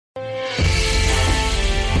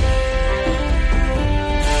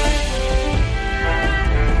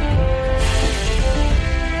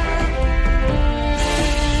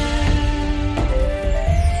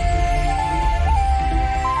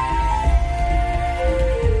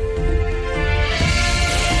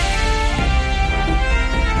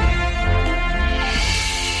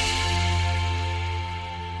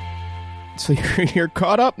So you're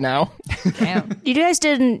caught up now. Damn. You guys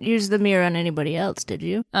didn't use the mirror on anybody else, did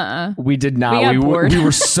you? We did not. We got bored. We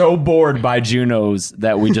were so bored by Juno's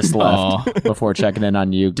that we just left before checking in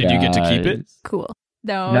on you. Did you get to keep it? Cool.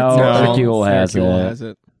 No, No, it's Hercule has Hercule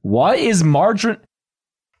it. What is Margarine?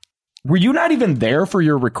 Were you not even there for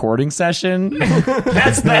your recording session?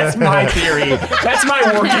 That's my theory. That's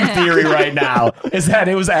my working theory right now. Is that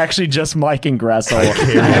it was actually just Mike and Gressel.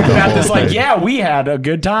 Beth is like, yeah, we had a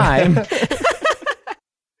good time.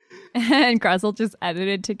 And Gressel just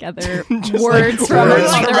edited together Just words like from words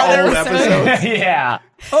other from old episodes. Yeah.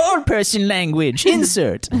 Old person language.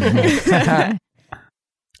 Insert.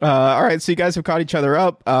 All right, so you guys have caught each other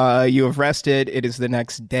up. You have rested. It is the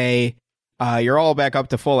next day. You're all back up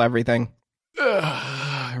to full everything.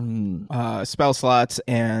 Spell slots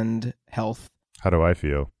and health. How do I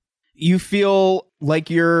feel? You feel like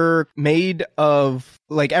you're made of,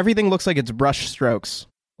 like, everything looks like it's brush strokes.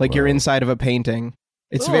 Like you're Whoa. inside of a painting.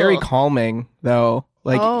 It's very calming, though.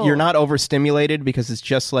 Like, you're not overstimulated because it's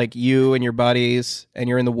just, like, you and your buddies, and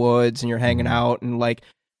you're in the woods, and you're hanging out, and, like,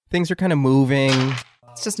 things are kind of moving.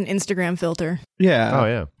 It's just an Instagram filter. Yeah. Oh,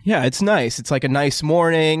 yeah. Yeah, it's nice. It's like a nice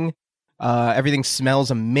morning. Everything smells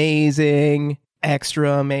amazing.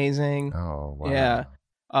 Extra amazing. Oh, wow.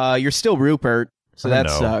 Yeah. You're still Rupert, so that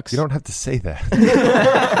No, sucks. You don't have to say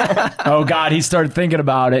that. Oh, God, he started thinking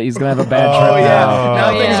about it. He's going to have a bad Oh, trip yeah. now. Now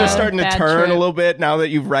Oh, things yeah. are starting to Bad turn trip. a little bit now that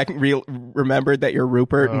you've remembered that you're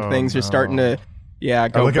Rupert and Oh, things are starting no. to, go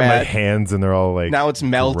I look at my bad. hands and they're all like Now it's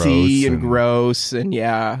melty and gross. gross,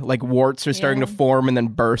 and like warts are starting to form and then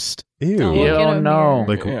burst. Ew. Don't Ew, look in a no. mirror.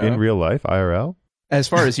 Like Yeah. in real life, IRL? As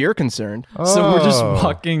far as you're concerned. So we're just Oh.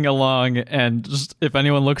 walking along, and just if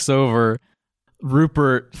anyone looks over,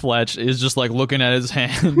 Rupert Fletch is just like looking at his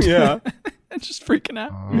hand. Yeah. and just freaking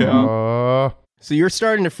out. Yeah. So you're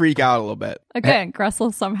starting to freak out a little bit. Again,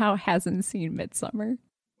 Gressel somehow hasn't seen Midsummer.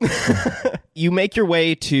 You make your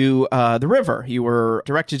way to the river. You were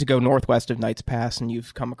directed to go northwest of Knight's Pass, and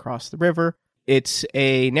you've come across the river. It's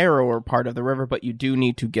a narrower part of the river, but you do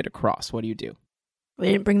need to get across. What do you do? We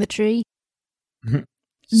didn't bring the tree.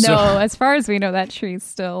 No, as far as we know, that tree's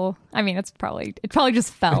still. I mean, it probably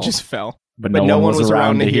just fell. It just fell. But no one was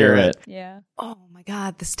around to hear it. Yeah. Oh my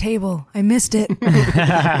god, this table. I missed it.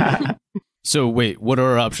 So wait, what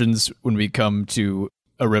are our options when we come to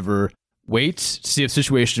a river? Wait, see if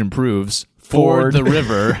situation improves. Ford the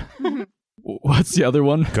river. What's the other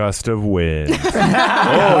one? Gust of wind. Oh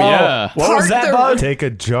yeah. What was that, bud? Take a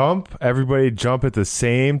jump. Everybody jump at the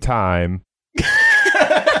same time.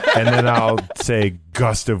 And then I'll say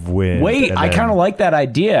gust of wind. Wait, and I then- kind of like that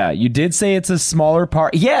idea. You did say it's a smaller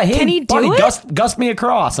part. Yeah, hey, Can he do buddy, it? gust me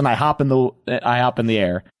across, and I hop in the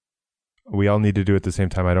air. We all need to do it at the same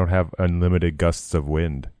time. I don't have unlimited gusts of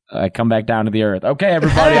wind. I come back down to the earth. Okay,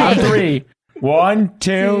 everybody, on three. 1,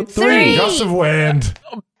 2, 3. Three. Gusts of wind.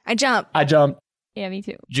 I jump. I jump. Yeah, me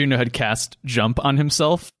too. Juno had cast jump on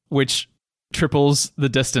himself, which triples the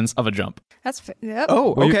distance of a jump. That's yep.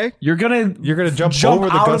 Oh, okay. You're gonna jump jump over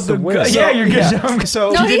the out gust of of the wind. Yeah, you're gonna jump. So,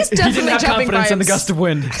 No, he's He definitely didn't have jumping confidence by in the gust of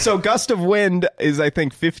wind. so gust of wind is, I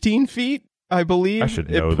think, 15 feet, I believe. I should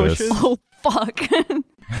it know this. pushes. Oh fuck!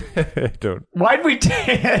 Don't. Why'd we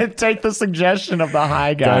take the suggestion of the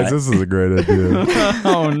high guy? Guys, this is a great idea.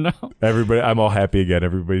 Oh no. Everybody, I'm all happy again.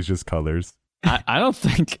 Everybody's just colors. I don't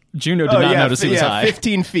think Juno did not notice it was high.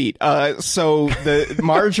 15 feet. So the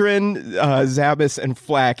Margarine, Zabas, and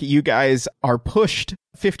Flack, you guys are pushed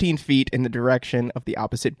 15 feet in the direction of the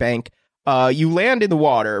opposite bank. You land in the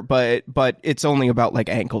water, but it's only about like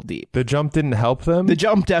ankle deep. The jump didn't help them? The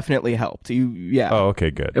jump definitely helped. Oh,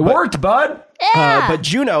 okay, good. It worked, bud. But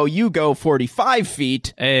Juno, you go 45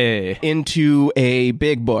 feet Hey. into a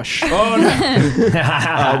big bush. Oh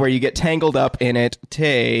no. Where you get tangled up in it.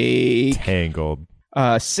 Take Tangled.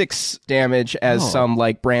 6 damage as some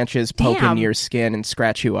like branches poke Damn. into your skin and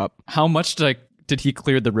scratch you up. How much did he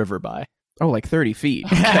clear the river by? Oh, like 30 feet.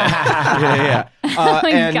 yeah. my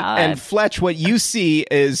and, God. And Fletch, what you see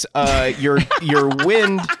is your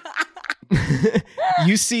wind.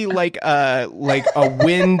 You see like a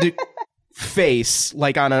wind face,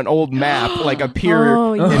 like on an old map, like appear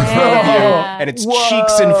Oh, in front of you, yeah. and its Whoa.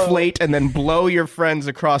 cheeks inflate and then blow your friends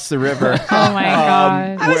across the river. Oh my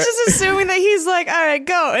god! I was just assuming that he's like, all right,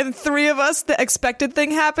 go. And 3 of us, the expected thing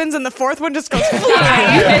happens, and the 4th one just goes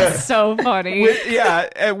flying. It's so funny.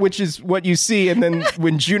 Which is what you see. And then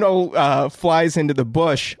when Juno flies into the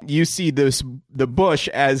bush, you see the bush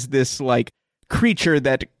as this like creature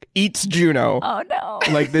that eats Juno. Oh no!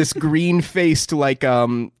 Like this green-faced, like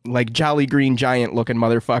Jolly Green Giant looking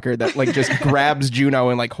motherfucker that like just grabs Juno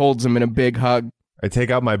and like holds him in a big hug. I take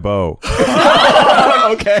out my bow.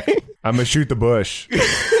 Okay. I'm gonna shoot the bush.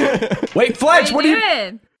 Wait, Fletch, what do you?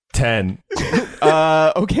 doing? 10.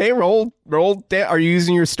 Okay, roll. Are you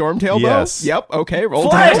using your Stormtail bow? Yes. Yep. Okay, roll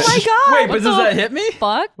Fletch! damage. Oh my god! Wait, but does that hit me?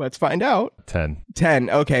 Fuck. Let's find out. 10. 10.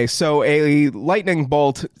 Okay, so a lightning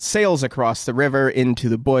bolt sails across the river into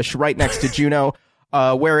the bush right next to Juno,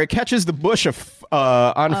 where it catches the bush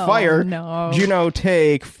on fire. no. Juno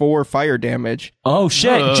take 4 fire damage. Oh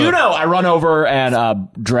shit, Juno! I run over and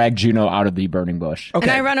drag Juno out of the burning bush. Okay.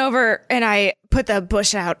 And I run over and I put the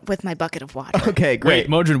bush out with my bucket of water. Okay, great. Wait,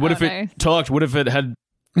 Margarine, what if nice. it talked? What if it had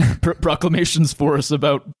proclamations for us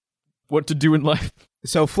about what to do in life?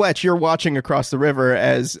 So, Fletch, you're watching across the river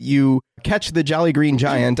as you catch the Jolly Green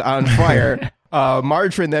Giant on fire.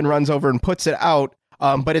 Margarine then runs over and puts it out,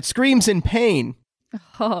 but it screams in pain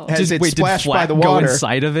Oh. as it's Did splashed by Flack the go water.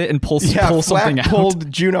 inside of it and pull Yeah, something Flack out? pulled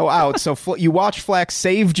Juno out. So you watch Flack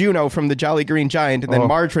save Juno from the Jolly Green Giant, and then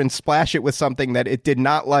Margarine splash it with something that it did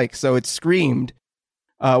not like, so it screamed.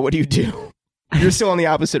 What do? You're still on the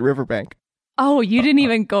opposite riverbank. Oh, you didn't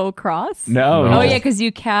even go across? No. Oh, yeah, because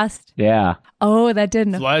you cast. Yeah. Oh, that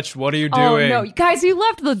didn't. Fletch, what are you Oh, doing? no. Guys, you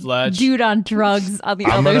left the Fletch. dude on drugs on the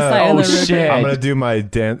I'm other gonna- side oh, of the river. shit. I'm gonna do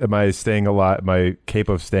my staying alive, my cape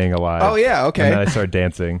of staying alive. Oh, yeah, And then okay. I start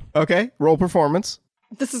dancing. Okay, roll performance.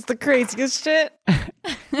 This is the craziest shit.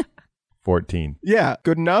 14. Yeah,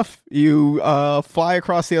 good enough. You fly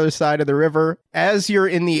across the other side of the river. As you're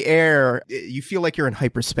in the air, you feel like you're in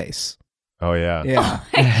hyperspace. Oh yeah. Yeah.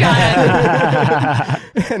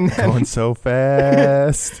 and, then, Going so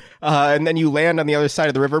fast. and then you land on the other side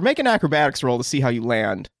of the river. Make an acrobatics roll to see how you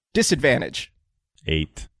land. Disadvantage.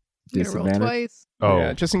 8. I'm gonna roll Disadvantage. twice. Oh,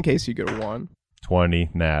 Yeah, just in case you get a 1. 20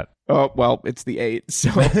 nat. Oh, well, it's the 8. So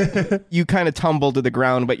you kind of tumble to the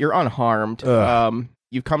ground, but you're unharmed. Ugh.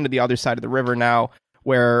 You've come to the other side of the river now,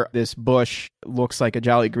 where this bush looks like a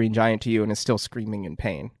Jolly Green Giant to you and is still screaming in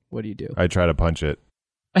pain. What do you do? I try to punch it.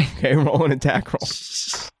 Okay, roll an attack roll.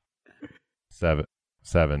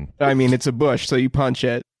 7. I mean, it's a bush, so you punch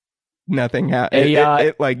it. Nothing happens. Hey,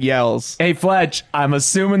 It like yells. Hey, Fletch, I'm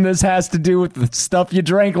assuming this has to do with the stuff you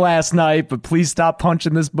drank last night, but please stop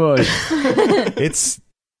punching this bush. It's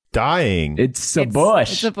dying. It's a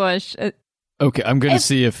bush. It's a bush. Okay, I'm going to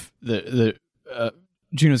see if the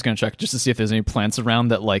Juno's going to check just to see if there's any plants around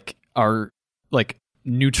that like are like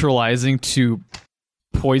neutralizing to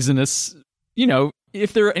poisonous,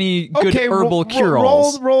 if there are any good herbal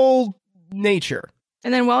cure-alls. Roll nature.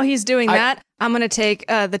 And then while he's doing that, I'm gonna take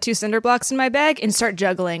the 2 cinder blocks in my bag and start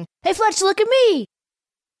juggling. Hey, Fletch, look at me!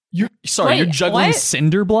 You're Wait, juggling what?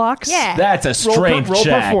 cinder blocks? Yeah. That's a Roll, strength roll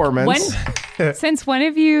check. performance. Since when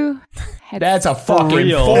have you had That's a fucking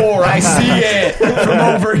real. 4. I see it from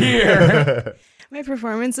over here. My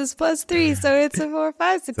performance is +3, so it's a 4,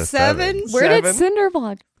 5, 6, It's a 7. Where did Seven.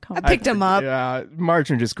 Cinderblock come I picked him up. Yeah,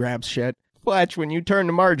 Margarine just grabs shit. Fletch, when you turn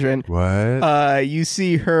to Margarine, What? you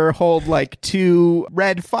see her hold like 2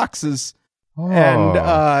 red foxes, Oh. and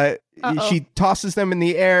Uh-oh. she tosses them in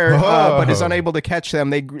the air, but is unable to catch them.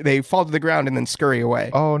 They fall to the ground and then scurry away.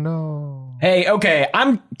 Oh no. Hey, okay,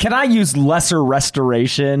 can I use lesser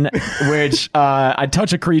restoration, which I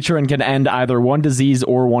touch a creature and can end either one disease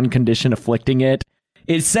or one condition afflicting it?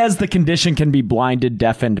 It says the condition can be blinded,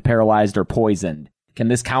 deafened, paralyzed, or poisoned. Can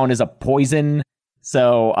this count as a poison?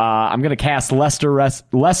 So I'm going to cast lesser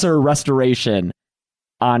restoration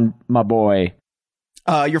on my boy.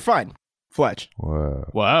 You're fine, Fletch. Whoa.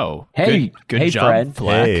 Wow. Hey, good hey, job, Fred.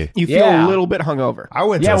 Flack. Hey, You feel Yeah. a little bit hungover. I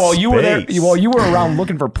went Yeah, to while you were there, space. while you were around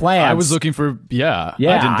looking for plants, I was looking for I Yeah.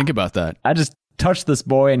 didn't think about that. I just touched this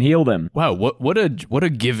boy and healed him. Wow, what a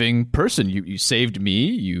giving person. You saved me.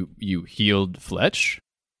 You healed Fletch.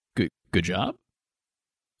 Good job.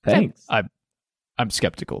 Thanks. I'm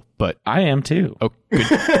skeptical, but I am too. oh, good.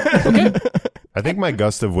 Okay. I think my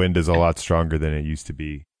gust of wind is a lot stronger than it used to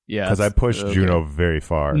be Yeah. because I pushed okay. Juno very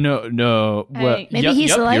far. No. Well, Hey, maybe yep, he's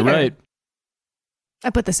yep, the You're lighter. right. I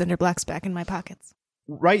put the cinder blocks back in my pockets.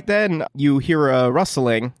 Right then, you hear a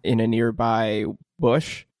rustling in a nearby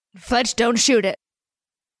bush. Fletch, don't shoot it.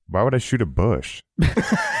 Why would I shoot a bush?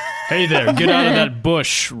 Hey there, get out of that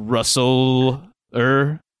bush, Russell.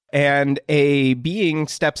 And a being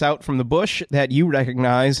steps out from the bush that you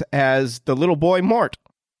recognize as the little boy Mort.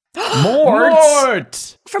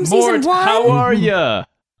 Mort! From season 1? How are ya?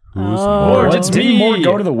 Who's Oh. more? It's Didn't me. Mort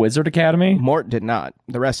go to the Wizard Academy? Mort did not.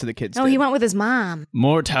 The rest of the kids No, did. he went with his mom.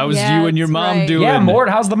 Mort, how's Yeah, you and your that's mom right. doing? Yeah, Mort,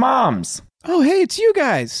 how's the moms? Oh, hey, it's you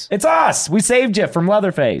guys. It's us. We saved you from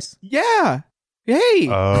Leatherface. Yeah. Hey,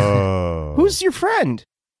 Oh. who's your friend?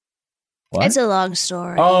 What? It's a long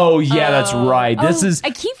story. Oh, yeah, that's Oh. right. This Oh, is.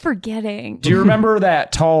 I keep forgetting. Do you remember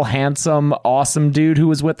that tall, handsome, awesome dude who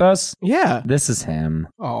was with us? Yeah. This is him.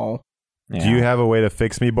 Oh. Do you have a way to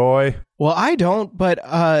fix me, boy? Well, I don't, but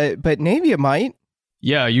Navia might.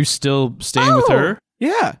 Yeah, are you still staying with her?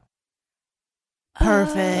 Yeah.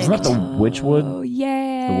 Perfect. Isn't that the Witchwood? Oh,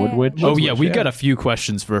 yeah. The Wood Witch? Oh, yeah, we got a few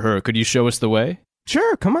questions for her. Could you show us the way?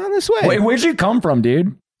 Sure, come on this way. Wait, where'd you come from,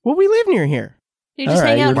 dude? Well, we live near here. You just All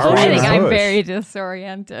right, hang out. you're in the fine. I think bush. I'm Push. very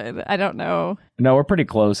disoriented. I don't know. No, we're pretty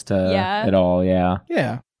close to Yeah. it all, yeah.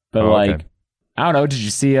 Yeah. But Oh, okay. like, I don't know, did you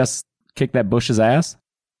see us kick that bush's ass? I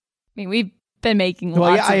mean, we've been making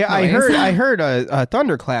Well, lots yeah, of I noise. heard a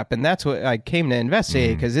thunderclap, and that's what I came to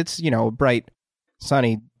investigate because it's a bright,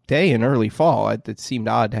 sunny day in early fall. It seemed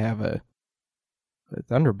odd to have a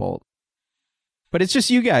thunderbolt, but it's just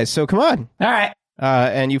you guys. So come on, All right.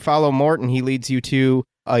 and you follow Morton. He leads you to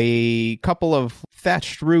a couple of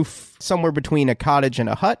thatched roof, somewhere between a cottage and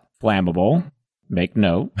a hut. Flammable. Make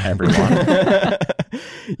note, everyone.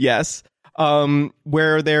 Yes.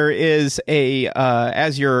 Where there is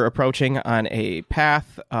as you're approaching on a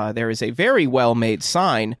path, there is a very well-made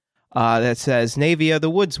sign that says Navia the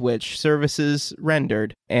Woods Witch, services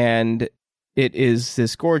rendered. And it is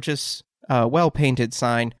this gorgeous, well-painted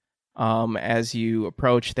sign. As you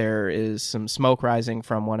approach, there is some smoke rising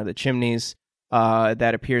from one of the chimneys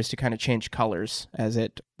that appears to kind of change colors as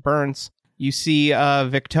it burns. You see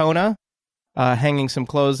Victona hanging some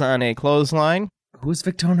clothes on a clothesline. Who's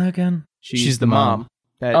Victona again? She's the mom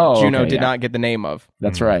that Oh, Juno okay, did yeah. not get the name of.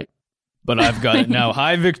 That's right. But I've got it now.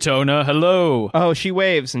 Hi, Victona. Hello. Oh, she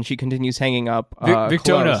waves and she continues hanging up. Victona,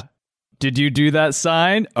 clothes. did you do that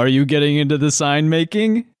sign? Are you getting into the sign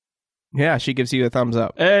making? Yeah, she gives you a thumbs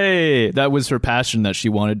up. Hey, that was her passion that she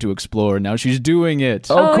wanted to explore. Now she's doing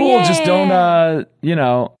it. Oh, Oh, cool. yeah. Just don't,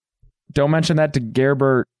 don't mention that to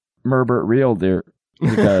Gerbert Merbert Real, dear,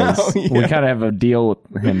 because Oh, yeah. we kind of have a deal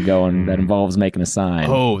with him going that involves making a sign.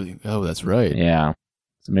 Oh, that's right. Yeah.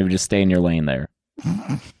 So maybe just stay in your lane there.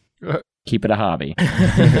 Keep it a hobby.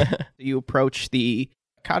 You approach the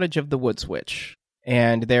cottage of the Woods Witch,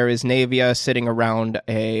 and there is Navia sitting around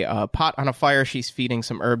a pot on a fire. She's feeding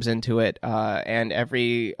some herbs into it, and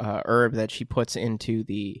every herb that she puts into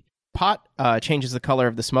the pot changes the color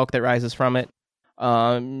of the smoke that rises from it.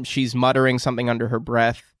 She's muttering something under her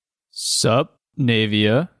breath. Sup,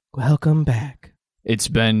 Navia. Welcome back. It's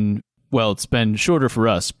been shorter for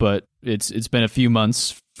us, but it's been a few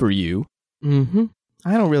months for you. Mm-hmm.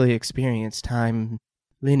 I don't really experience time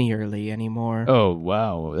linearly anymore. Oh,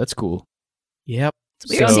 wow. That's cool. Yep.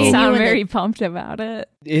 You So- sound very pumped about it.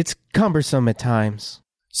 It's cumbersome at times.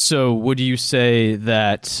 So, would you say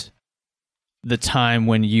that the time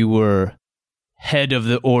when you were head of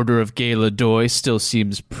the Order of Galadoy still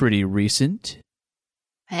seems pretty recent?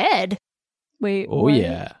 Head. Wait. Oh, what?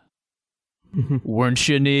 yeah. Weren't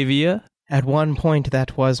you, Navia? At one point,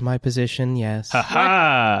 that was my position, yes. Ha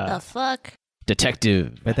ha! The fuck?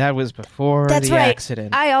 Detective. But that was before That's the right.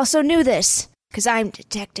 accident. I also knew this because I'm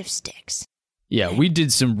Detective Sticks. Yeah, we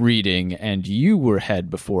did some reading, and you were head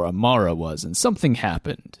before Amara was, and something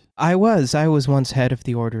happened. I was once head of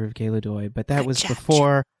the Order of Galadoy, but that Good was job,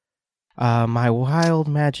 before my wild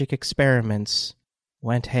magic experiments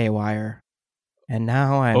went haywire. And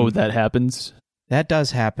now I'm... Oh, that happens? That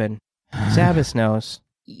does happen. Zabas knows.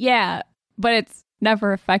 Yeah, but it's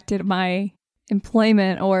never affected my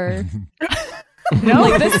employment or. No,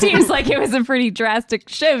 like this seems like it was a pretty drastic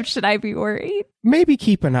shift. Should I be worried? Maybe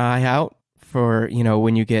keep an eye out for,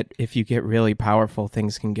 if you get really powerful,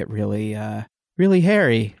 things can get really, really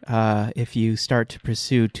hairy if you start to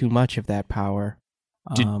pursue too much of that power.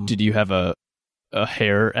 Did you have a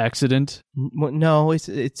hair accident? No,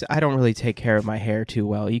 it's. I don't really take care of my hair too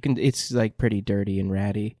well. It's like pretty dirty and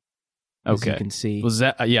ratty. As you Okay. can see.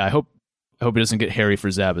 Well, I hope it doesn't get hairy for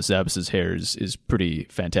Zabas. Zabas's hair is pretty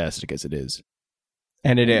fantastic as it is.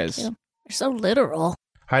 And it Thank is. you. You're so literal.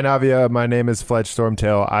 Hi, Navia. My name is Fletch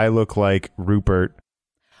Stormtail. I look like Rupert.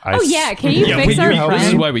 Oh yeah, can you Yeah, fix our this is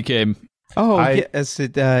friend? why we came. Oh, I- yes,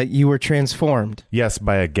 you were transformed. Yes,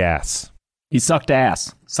 by a gas. He sucked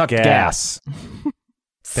ass. Sucked gas.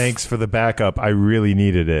 Thanks for the backup. I really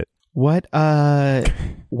needed it. What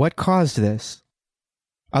caused this?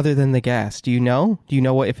 Other than the gas, do you know? Do you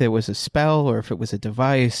know if it was a spell or if it was a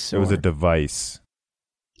device? It was or- a device.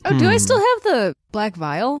 Oh, do I Hmm. still have the black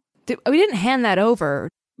vial? We didn't hand that over.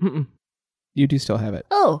 Mm-mm. You do still have it.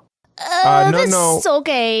 Oh, No, this no. is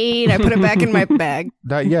okay. And I put it back in my bag.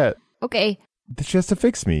 Not yet. Okay, She has to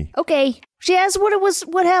fix me. okay. She asked what it was.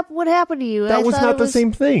 What happened? What happened to you? That I was thought not it the was-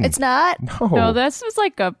 same thing. It's not. No. No, this was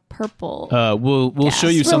like a purple. We'll show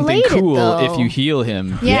you Gas something related, cool though. if you heal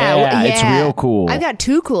him. Yeah, it's real cool. I've got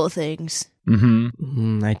two cool things.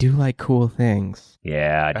 Mm-hmm. I do like cool things.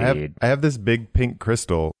 Yeah, I dude. have this big pink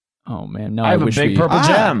crystal. Oh man, no, I have a wish big we- purple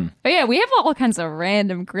gem. Oh yeah, we have all kinds of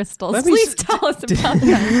random crystals. Let me Please s- tell us about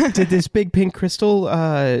them. Did this big pink crystal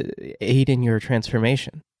aid in your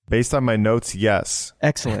transformation? Based on my notes, yes.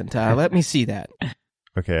 Excellent. Let me see that.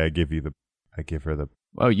 Okay, I give her the.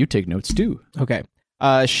 Oh, you take notes too. Okay.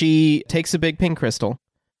 She takes a big pink crystal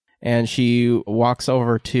and she walks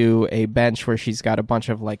over to a bench where she's got a bunch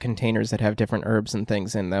of like containers that have different herbs and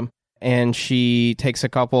things in them. And she takes a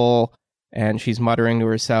couple and she's muttering to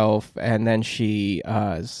herself. And then she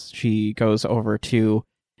goes over to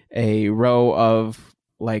a row of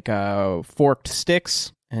like forked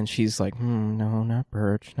sticks. And she's like, no, not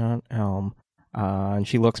birch, not elm. And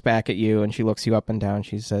she looks back at you and she looks you up and down.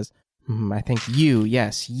 She says, I think you,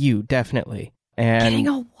 yes, you, definitely. And Getting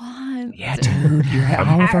a wand. Yeah, dude, you're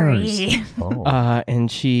Alvers. Oh. and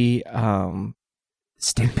she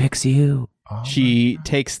Stick picks you. Oh she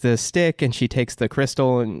takes the stick and she takes the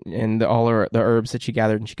crystal and all the herbs that she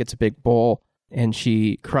gathered and she gets a big bowl and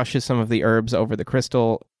she crushes some of the herbs over the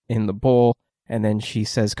crystal in the bowl and then she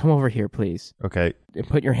says, come over here, please, Okay. and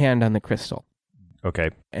put your hand on the crystal. Okay.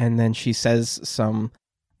 And then she says some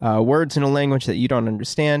words in a language that you don't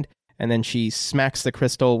understand. And then she smacks the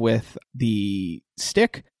crystal with the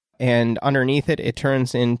stick, and underneath it, it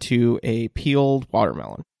turns into a peeled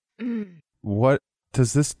watermelon. What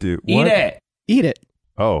does this do? Eat What? it. Eat it.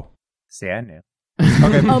 Oh. See, I knew.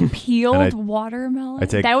 A peeled And watermelon? I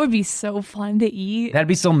take- That would be so fun to eat. That'd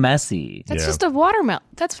be so messy. That's Yeah. just a watermelon.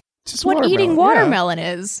 That's Just what eating watermelon, watermelon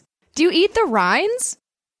is. Do you eat the rinds?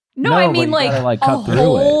 No, No, I but mean you like, gotta, like, a cut through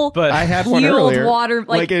whole it. But I had one peeled earlier. water,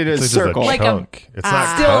 like it is It's just circle. a Like a- chunk. It's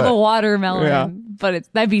not still cut. the watermelon. Yeah. But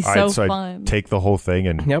that'd be All so right, so fun. I take the whole thing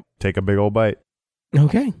and Yep. take a big old bite.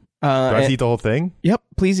 Okay. Do I have to eat the whole thing? Yep.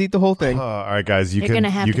 Please eat the whole thing. All right, guys, you You're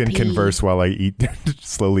gonna have you to can pee. converse while I eat.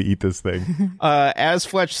 Slowly eat this thing. As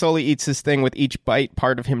Fletch slowly eats this thing, with each bite,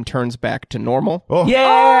 part of him turns back to normal. Oh,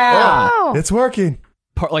 Yeah. Oh, it's working.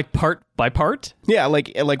 part by part. Yeah,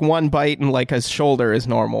 like one bite and like his shoulder is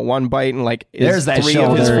normal. One bite and like There's that three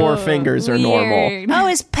of his shoulder. four fingers are normal. Weird. oh,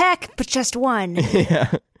 his peck, but just one.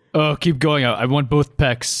 Yeah. Oh, keep going. I want both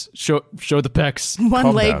pecs. Show the pecs. One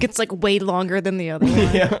Calm leg down. gets like way longer than the other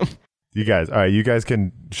one. Yeah. You guys, all right, you guys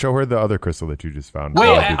can show her the other crystal that you just found. Wait,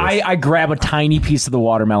 I'll do this. I grab a tiny piece of the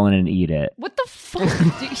watermelon and eat it. What the fuck?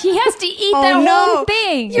 Dude, he has to eat Oh, that no. whole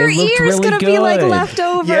thing. Your It looked ear's really gonna be like good. left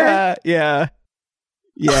over. Yeah. Yeah.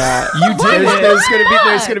 You did it.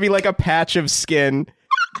 There's gonna be like a patch of skin.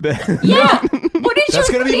 Yeah. What did That's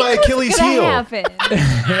you gonna be think my was Achilles gonna heel. happen?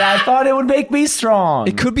 I thought it would make me strong.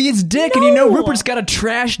 It could be his dick, and you know Rupert's got a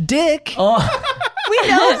trash dick. Oh, We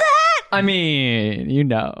know that. I mean, you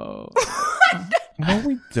know. No,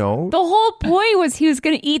 we don't. The whole point was he was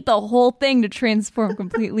going to eat the whole thing to transform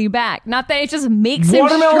completely back. Not that it just makes him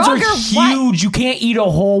watermelons stronger. are huge. You can't eat a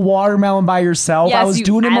whole watermelon by yourself. Yes, I was you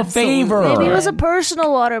doing him a absolutely favor. Maybe it Right. was a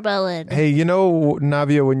personal watermelon. Hey, you know,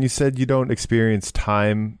 Navia, when you said you don't experience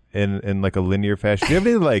time in like a linear fashion, do you have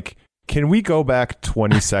any like? Can we go back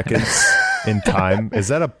 20 seconds in time? Is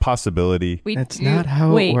that a possibility? That's not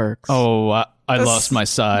how Wait. it works. Oh, I lost my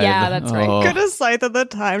side. Yeah, that's right. Oh. Could have cited the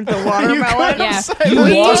time to watermelon. Yeah. You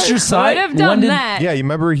We lost your would sight? have When done did- that. Yeah, you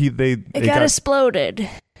remember they It got got exploded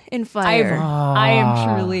in fire. I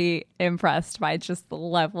am truly impressed by just the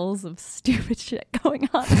levels of stupid shit going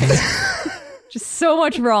on. Just so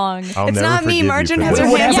much wrong. I'll It's never not me. forgive you Margin for has this.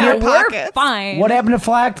 her hands in Yeah, her we're pockets. fine. What happened to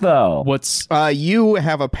Flack though? What's You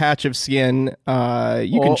have a patch of skin. You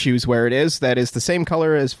Oh. can choose where it is. That is the same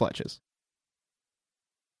color as Fletch's.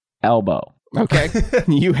 Elbow. Okay.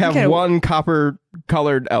 You have Okay. one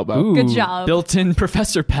copper-colored elbow. ooh, Good job. built-in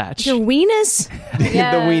professor patch? Your weenus?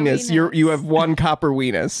 Yeah, The weenus. weenus. You have one copper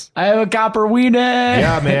weenus. I have a copper wiener.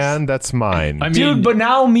 Yeah, man, that's mine. I mean, Dude, but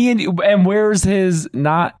now me and where's his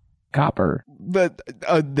not copper? The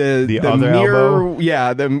other mirror, elbow?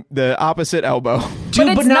 yeah, the opposite elbow. Dude,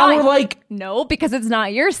 it's but now not- we're like, No, because it's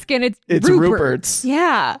not your skin. It's It's Rupert's.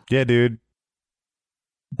 Yeah. Yeah, dude.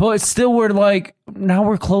 but still we're like, now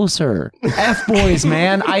we're closer. F boys,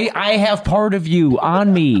 man. I have part of you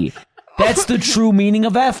on me. That's the true meaning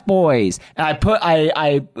of F boys. And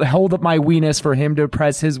I held up my weenus for him to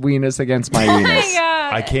press his weenus against my Oh my weenus.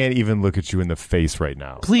 God. I can't even look at you in the face right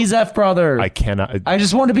now. Please, F brother. I cannot. I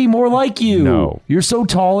just want to be more like you. No. You're so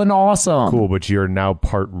tall and awesome. Cool, but you're now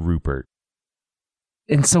part Rupert.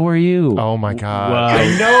 And so are you. Oh my god! Wow.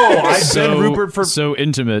 I know. I've so, been Rupert for. so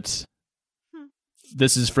intimate.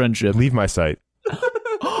 This is friendship. Leave my sight.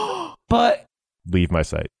 But Leave my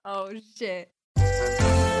sight. Oh shit. 。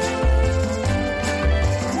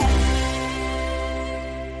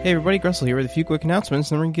Hey everybody, Gressel here with a few quick announcements,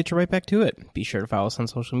 and then we're going to get you right back to it. Be sure to follow us on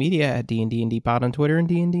social media at DNDndPod on Twitter and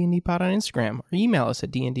DNDndPod on Instagram, or email us at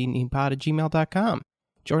dndndpod@gmail.com.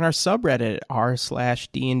 Join our subreddit at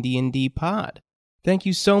r/DNDndPod. Thank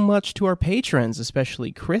you so much to our patrons,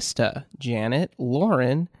 especially Krista, Janet,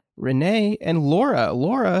 Lauren, Renee, and Laura.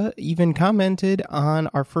 Laura even commented on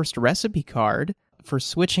our first recipe card for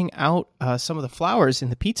switching out some of the flours in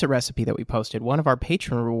the pizza recipe that we posted. One of our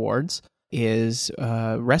patron rewards is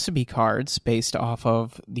recipe cards based off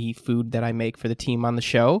of the food that I make for the team on the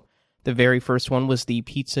show. The very first one was the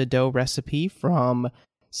pizza dough recipe from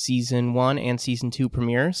Season 1 and Season 2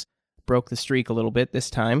 premieres. Broke the streak a little bit this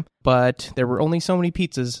time, but there were only so many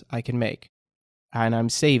pizzas I can make. And I'm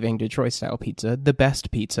saving Detroit-style pizza, the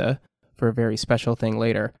best pizza, for a very special thing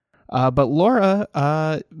later. But Laura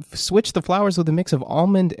switched the flours with a mix of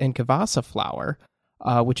almond and kvass flour,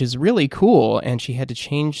 which is really cool, and she had to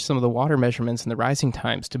change some of the water measurements and the rising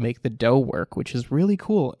times to make the dough work, which is really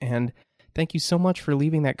cool. And thank you so much for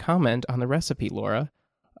leaving that comment on the recipe, Laura.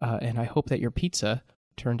 And I hope that your pizza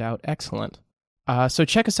turned out excellent. So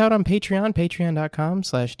check us out on Patreon,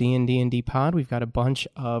 patreon.com/DNDndPod. We've got a bunch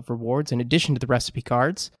of rewards in addition to the recipe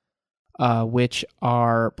cards, which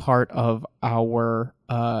are part of our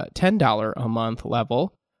 $10 a month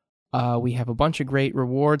level. We have a bunch of great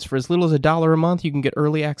rewards. For as little as $1 a month, you can get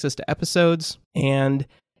early access to episodes and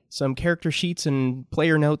some character sheets and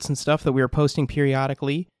player notes and stuff that we are posting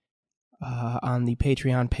periodically on the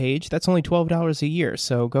Patreon page. That's only $12 a year,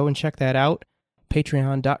 so go and check that out.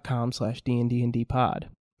 Patreon.com/DNDndPod.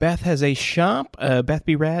 Beth has a shop,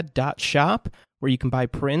 bethberad.shop, where you can buy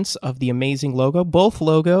prints of the amazing logo, both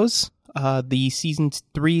logos. The Season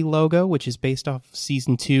 3 logo, which is based off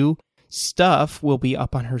Season 2 stuff, will be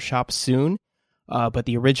up on her shop soon, but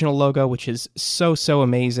the original logo, which is so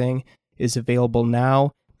amazing, is available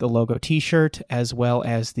now. The logo t-shirt, as well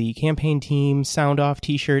as the campaign team sound off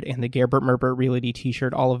t-shirt and the Gerbert Merbert Realty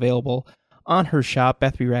t-shirt, all available on her shop,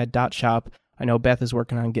 bethberad.shop. I know Beth is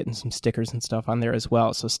working on getting some stickers and stuff on there as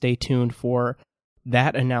well, so stay tuned for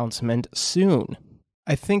that announcement soon.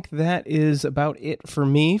 I think that is about it for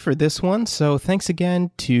me for this one. So thanks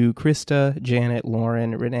again to Krista, Janet,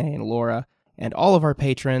 Lauren, Renee, and Laura, and all of our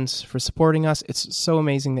patrons for supporting us. It's so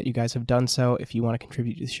amazing that you guys have done so. If you want to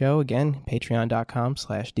contribute to the show, again,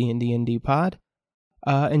 patreon.com/DNDndPod.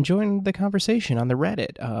 And join the conversation on the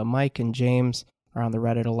Reddit. Mike and James are on the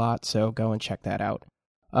Reddit a lot, so go and check that out.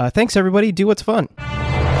 Thanks, everybody. Do what's fun.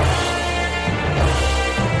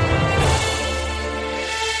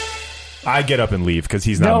 I get up and leave because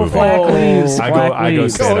he's not moving. Flack leaves. I go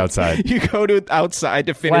stand outside. You go to outside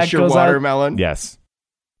to finish Flack your goes out. watermelon. Yes.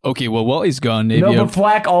 Okay, well, while he's gone, Navia. No, but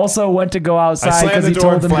Flack also went to go I outside slammed because the he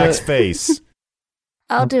door in told him Flack's to. face.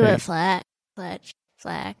 I'll do Okay. it, Flack. Flack.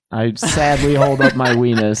 I sadly hold up my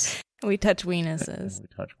weenus. We touch weenuses.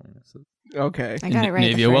 Okay. I got it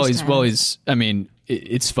right the Navia, first time. I mean,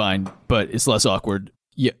 it's fine, but it's less awkward.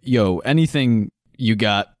 Yo, anything you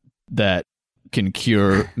got that can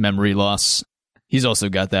cure memory loss, he's also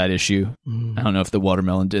got that issue. I don't know if the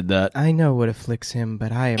watermelon did that. I know what afflicts him,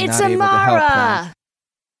 but I am It's not able to help him. Amara!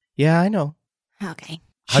 Yeah, I know. Okay.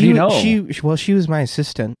 How do you know? She was my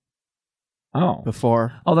assistant Oh.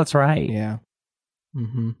 before. Oh, that's right. Yeah.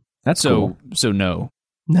 Mm-hmm. That's cool. So no.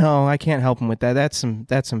 No, I can't help him with that. That's some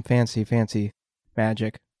fancy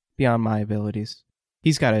magic beyond my abilities.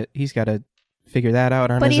 He's got to figure that out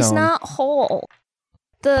on But his he's own. not whole.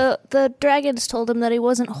 The dragons told him that he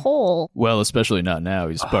wasn't whole. Well, especially not now.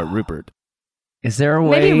 He's part Rupert. Is there a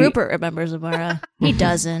way? Maybe Rupert remembers Amara. He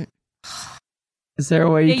doesn't. Is there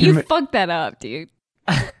a way Yeah, you you can? fucked that up, dude.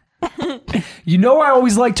 You know, I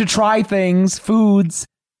always like to try things, foods.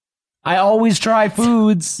 I always try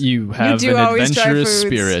foods You have do an always try adventurous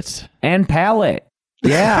foods. spirit. and palate.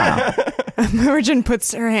 Yeah. Mergen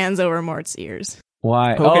puts her hands over Mort's ears.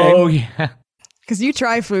 Why? Okay. Oh, yeah. Because you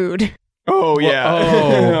try food. Oh, yeah.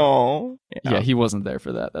 Oh. No. Yeah, he wasn't there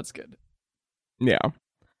for that. That's good. Yeah.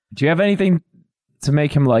 Do you have anything to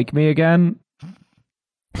make him like me again?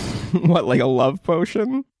 What, like a love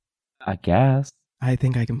potion? I guess. I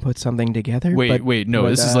think I can put something together. Wait, no, but,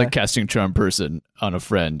 this is like casting charm person on a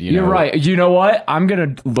friend. You're know? right. You know what? I'm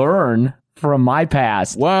going to learn from my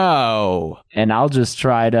past, Wow. and I'll just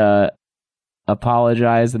try to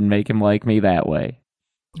apologize and make him like me that way.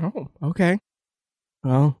 Oh, okay.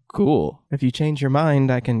 Well, Cool. if you change your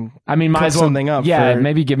mind, I can. I mean, might Cook as well. something up Yeah, for-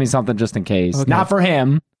 maybe give me something just in case. Okay. Not for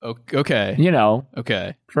him, Okay. you know,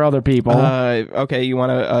 Okay. for other people. Okay, you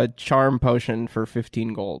want a charm potion for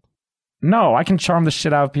 15 gold. No, I can charm the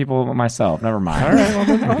shit out of people myself. Never mind. All right, well,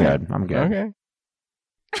 then I'm fine. good. I'm good. Okay.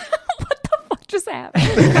 What just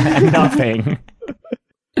happened? Nothing.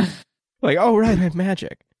 Like, oh, right, I have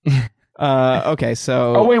magic. Okay,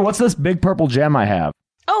 so... Oh, wait, what's this big purple gem I have?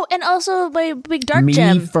 Oh, and also my big dark Me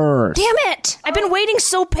gem. first. Damn it! I've been waiting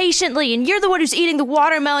so patiently, and you're the one who's eating the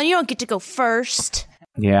watermelon. You don't get to go first.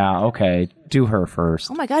 Yeah, okay. Do her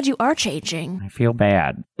first. Oh my god, you are changing. I feel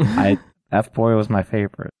bad. F-Boy was my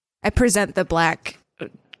favorite. I present the black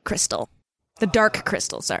crystal. The dark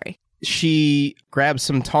crystal, sorry. She grabs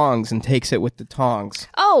some tongs and takes it with the tongs.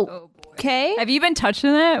 Oh, okay. Have you been touching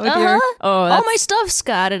it with Uh-huh. your? Oh, All that's, my stuff's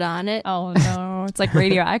got it on it. Oh no, it's like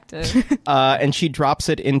radioactive. And she drops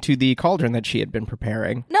it into the cauldron that she had been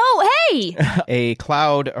preparing. No, hey! A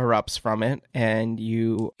cloud erupts from it, and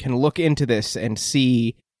you can look into this and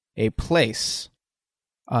see a place.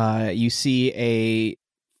 You see a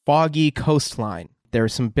foggy coastline. There are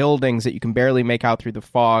some buildings that you can barely make out through the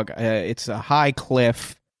fog. It's a high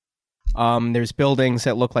cliff. There's buildings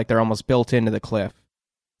that look like they're almost built into the cliff.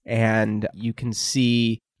 And you can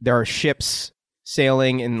see there are ships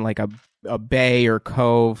sailing in like a bay or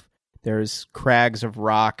cove. There's crags of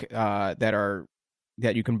rock that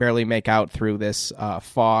you can barely make out through this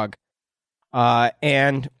fog.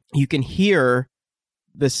 And you can hear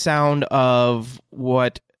the sound of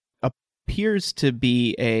what appears to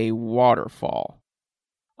be a waterfall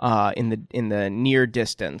in the near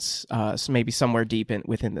distance, so maybe somewhere deep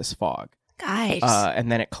within this fog. Guys,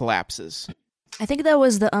 And then it collapses. I think that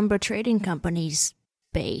was the Umbra Trading Company's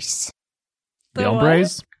base. The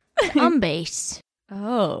Umbres? Umbase.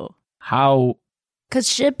 Oh, How? Because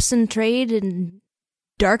ships and trade and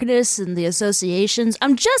darkness and the associations.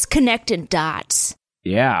 I'm just connecting dots.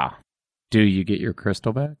 Yeah. Do you get your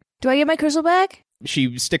crystal back? Do I get my crystal back?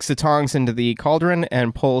 She sticks the tongs into the cauldron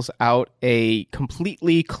and pulls out a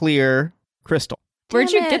completely clear crystal. where'd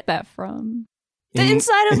Damn you it. get that from? The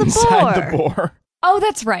inside of the inside boar. the boar. Oh,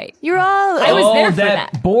 that's right. You're all I was there for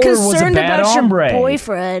that. boar was a concerned bad about hombre. your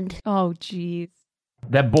boyfriend. Oh, jeez.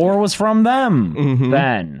 That boar was from them. Mhm.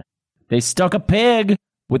 Then they stuck a pig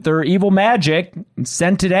with their evil magic and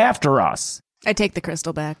sent it after us. I take the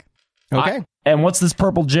crystal back. Okay. And what's this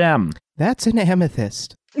purple gem? That's an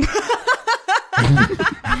amethyst.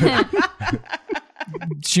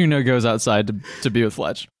 Juno goes outside to be with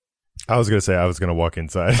Fletch. I was gonna say I was gonna walk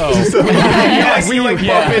inside. We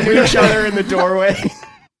bump into each other in the doorway.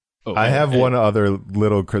 Oh, I have one other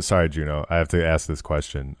little. Sorry, Juno. I have to ask this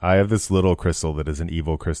question. I have this little crystal that is an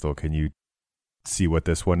evil crystal. Can you see what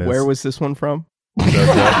this one is? Where was this one from? the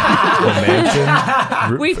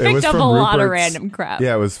mansion? We It was picked up a from lot of Rupert's- random crap.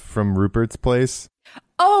 Yeah, it was from Rupert's place.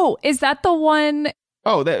 Oh, is that the one?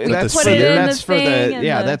 Oh, that's put for it the, in that's the for thing the and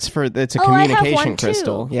yeah, the- that's a Oh, I have communication one too.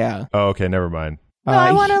 crystal. Yeah. Oh, okay. Never mind. No,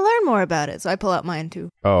 I want to learn more about it, so I pull out mine too.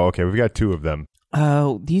 Oh, okay. We've got two of them.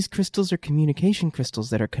 These crystals are communication crystals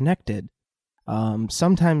that are connected.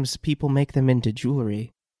 Sometimes people make them into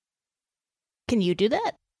jewelry. Can you do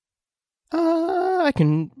that? I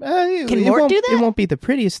can. Can Mort do that? It won't be the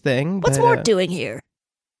prettiest thing. What's but, Mort doing here?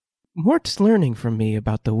 Mort's learning from me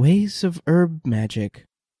about the ways of herb magic.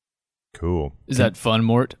 Cool. Is that fun,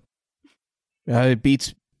 Mort? It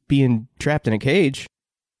beats being trapped in a cage.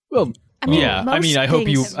 Well, I mean, yeah. I most mean, I hope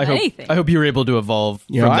things- I hope you were able to evolve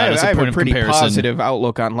You know, from that I as a have point a of pretty comparison. positive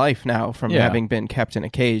outlook on life now from Yeah. having been kept in a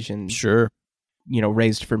cage and Sure.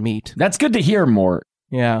 raised for meat. That's good to hear, Mort.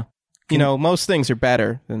 Yeah. Most things are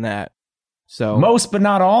better than that. So Most, but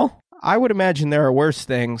not all. I would imagine there are worse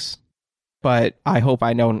things, but I hope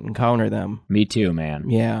I don't encounter them. Me too, man.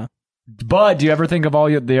 Yeah. But do you ever think of all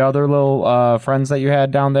the other little friends that you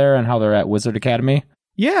had down there and how they're at Wizard Academy?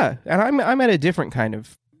 Yeah, and I'm at a different kind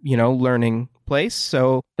of, learning place.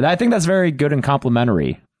 So, I think that's very good and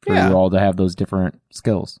complimentary for Yeah. you all to have those different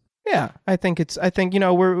skills. yeah, I think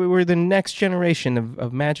we're the next generation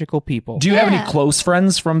of magical people. Do you have any Yeah. close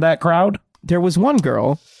friends from that crowd? There was one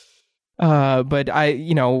girl, but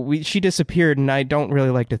she disappeared, and I don't really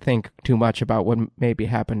like to think too much about what maybe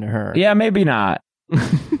happened to her. Yeah, maybe not.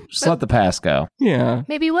 Just let the past go. Yeah.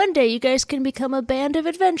 Maybe one day you guys can become a band of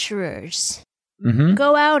adventurers. Mm-hmm.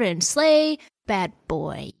 Go out and slay bad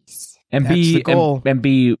boys. And That's be the goal. and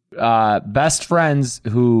be best friends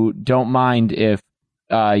who don't mind if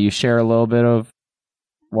you share a little bit of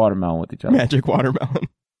watermelon with each other. Magic watermelon.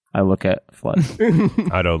 I look at Fletch.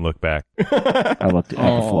 I don't look back. I looked at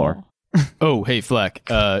the floor. Oh, hey, Fleck.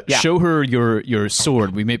 Show her your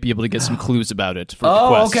sword. We may be able to get some clues about it for the Oh,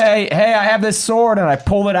 quest. okay. Hey, I have this sword, and I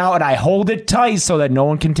pull it out, and I hold it tight so that no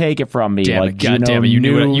one can take it from me. Damn it, like, God Juno damn it, you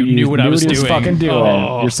knew what I was what he doing. fucking doing.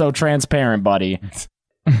 Oh. You're so transparent, buddy.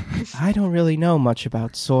 I don't really know much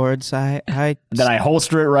about swords. I Then I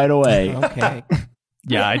holster it right away. okay.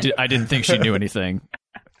 Yeah, I didn't think she knew anything.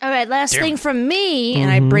 All right, last thing from me,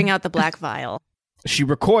 and I bring out the black vial. She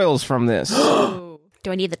recoils from this.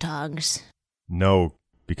 Do I need the tongs? No,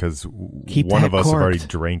 because Keep one that of us already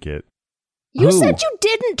corked. drank it. You Who? said you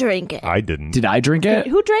didn't drink it. I didn't. Did I drink it?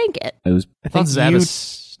 Who drank it? It was. I thought think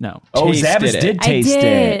Zabbis. No. Oh, tasted Zabbis it. did I taste it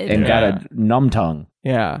did. and got Yeah. a numb tongue.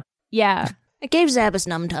 Yeah. Yeah. I gave Zabbis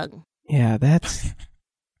numb tongue. Yeah, that's...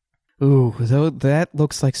 Ooh, though that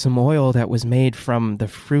looks like some oil that was made from the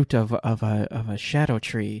fruit of a shadow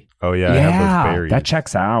tree. Oh yeah, I have those berries. that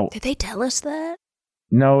checks out. Did they tell us that?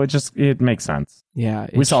 No, it makes sense. Yeah.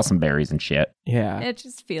 We saw some berries and shit. Yeah. It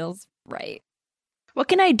just feels right. What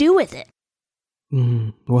can I do with it?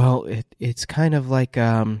 Well, it's kind of like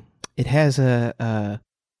it has a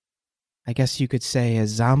I guess you could say a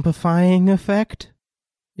zombifying effect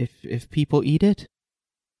if people eat it.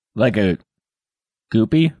 Like a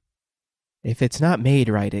goopy? If it's not made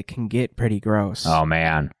right, it can get pretty gross. Oh,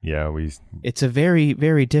 man. Yeah, It's a very,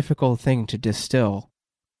 very difficult thing to distill.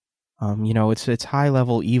 It's high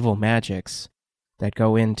level evil magics that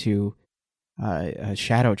go into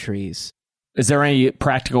shadow trees. Is there any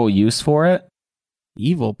practical use for it?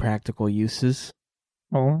 Evil practical uses.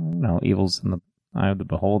 Well, no, evil's in the eye of the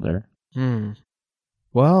beholder.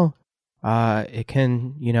 Well, it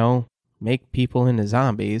can, make people into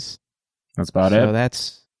zombies. That's about So it.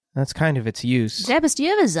 that's kind of its use. Zabbis, do you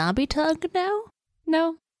have a zombie tongue now?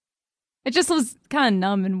 No. It just was kind of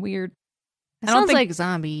numb and weird. It I don't sounds think- like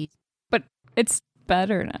zombie. But it's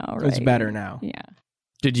better now, right? It's better now. Yeah.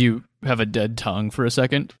 Did you have a dead tongue for a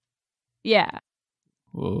second? Yeah.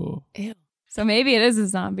 Whoa. So maybe it is a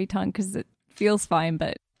zombie tongue because it feels fine,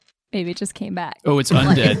 but maybe it just came back. Oh, it's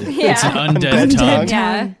undead. Yeah. It's an undead Undead tongue.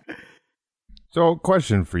 Yeah. So,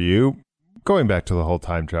 question for you. Going back to the whole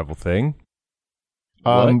time travel thing.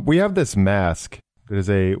 What? We have this mask that is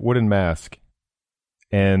a wooden mask,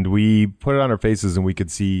 and we put it on our faces and we could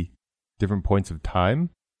see different points of time.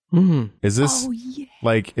 Is this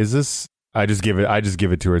yeah. is this I just give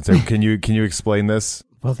it to her and say, can you explain this?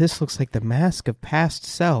 Well, this looks like the mask of past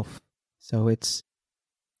self. So it's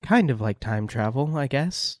kind of like time travel, I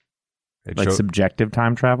guess. It Like show- subjective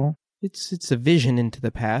time travel? It's a vision into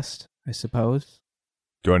the past, I suppose.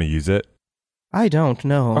 Do you want to use it? I don't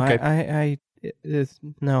know. Okay.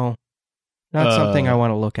 No. Not something I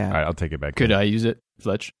want to look All at. right, I'll take it back. Could I use it,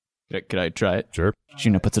 Fletch? Could I try it? Sure.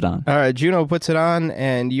 Juno puts it on. All right, Juno puts it on,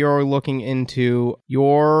 and you're looking into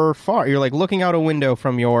your farm. You're like looking out a window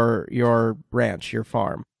from your ranch, your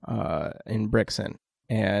farm, in Brixton,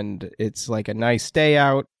 and it's like a nice day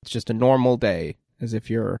out. It's just a normal day, as if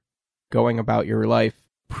you're going about your life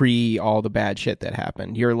pre all the bad shit that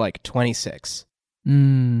happened. You're like 26.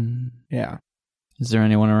 Yeah, Is there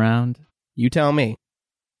anyone around? you tell me.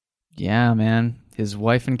 Yeah, man. His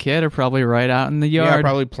wife and kid are probably right out in the Yeah, yard.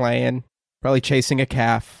 probably playing, probably chasing a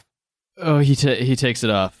calf. Oh, he takes it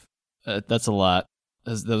off. That's a lot.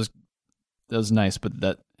 That was nice,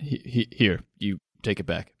 but here, you take it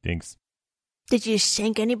back. Thanks. Did you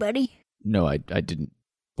shank anybody? No, I didn't.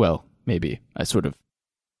 Well, maybe I sort of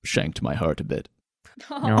shanked my heart a bit.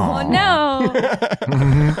 Oh, no.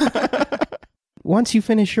 Once you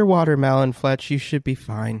finish your watermelon, Fletch, you should be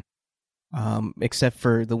fine. Except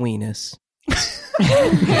for the weenus.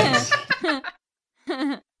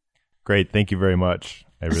 Great. Thank you very much.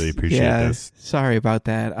 I really appreciate Yeah, this. sorry about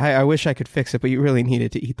that. I wish I could fix it, but you really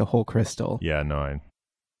needed to eat the whole crystal. Yeah, no, I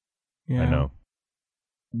Yeah. know.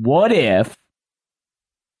 What if...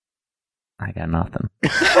 I got nothing.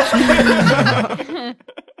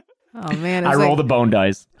 Oh man, I roll the bone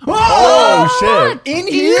dice. Oh, shit. In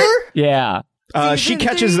here? Yeah. She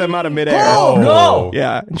catches them out of midair. Oh, no.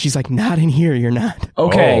 Yeah, and she's like, "Not in here. You're not.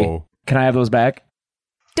 Okay. Oh. Can I have those back?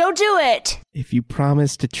 Don't do it. If you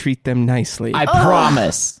promise to treat them nicely." I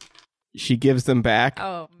promise. She gives them back,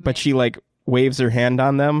 Oh, but she like waves her hand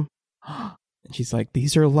on them. And she's like,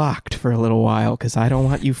 "These are locked for a little while because I don't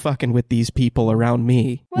want you fucking with these people around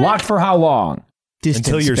me." Locked for how long?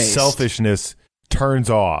 Until your Distance-based. selfishness turns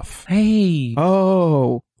off. Hey.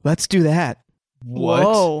 Oh, let's do that. What?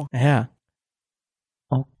 Whoa. Yeah.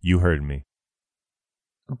 You heard me.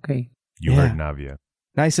 Okay. You Yeah. heard Navia.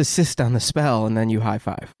 Nice assist on the spell, and then you high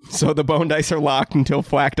five. So the bone dice are locked until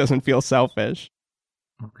Flack doesn't feel selfish.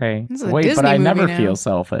 Okay. This is a Wait, Disney but I movie never now. feel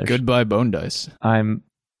selfish. Goodbye, bone dice. I'm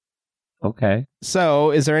okay.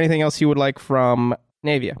 So, is there anything else you would like from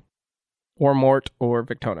Navia, or Mort, or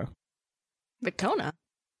Victona? Victona.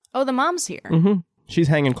 Oh, the mom's here. Mm-hmm. She's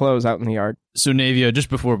hanging clothes out in the yard. So Navia, just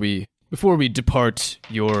before we depart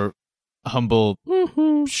your humble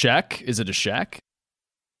shack, is it a shack?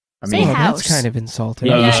 I Say mean, Well, house. that's kind of insulting.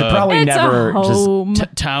 yeah, you should probably it's never a just home.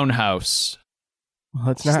 Townhouse. Well,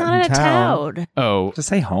 it's She's not not in in a town. town. Oh,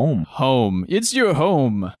 say home. home. It's your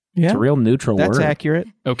home. Yeah, It's a real neutral that's word. accurate.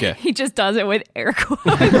 Okay. He just does it with air quotes.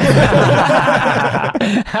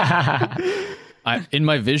 In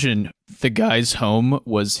my vision, the guy's home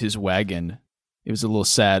was his wagon. It was a little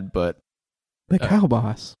sad, but The cow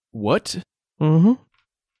boss. what? Mm-hmm.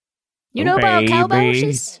 You know about cow baby.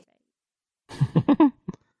 bosses?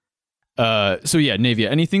 So yeah, Navia,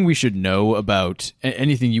 anything we should know about,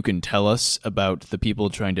 anything you can tell us about the people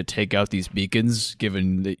trying to take out these beacons,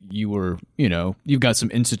 given that you were, you've got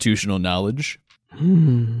some institutional knowledge?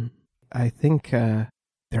 I think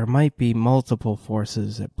there might be multiple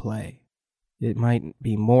forces at play. It might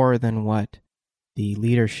be more than what the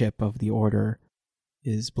leadership of the Order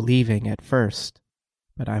is believing at first,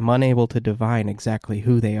 but I'm unable to divine exactly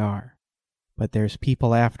who they are. But there's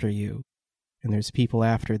people after you, and there's people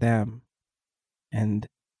after them, and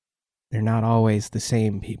they're not always the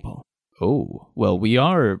same people. Oh,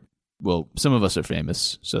 some of us are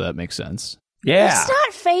famous, so that makes sense. Yeah. It's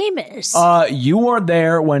not famous. You weren't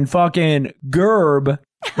there when fucking Gerb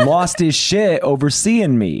lost his shit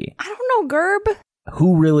overseeing me. I don't know, Gerb.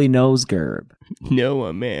 Who really knows Gerb?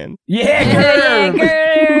 Noah, man. Yeah, Yeah,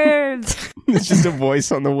 Gerb! Gerb. It's just a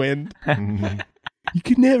voice on the wind. You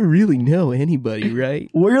could never really know anybody, right?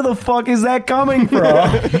 Where the fuck is that coming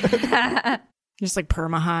from? Just like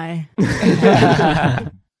perma high.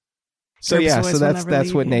 So Gerb's yeah, voice so will that's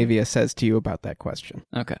never what leave. Navia says to you about that question.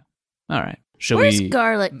 Okay. All right. Shall Where's we?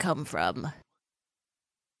 garlic come from?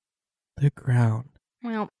 The ground.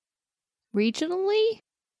 Well, regionally?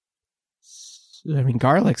 I mean,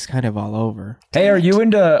 garlic's kind of all over. Hey, are you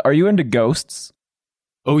into ghosts?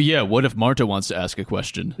 Oh yeah. What if Marta wants to ask a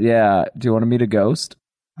question? Yeah. Do you want to meet a ghost?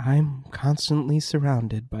 I'm constantly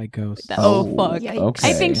surrounded by ghosts. Oh, fuck. Yikes. Okay.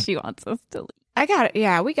 I think she wants us to leave. I got it.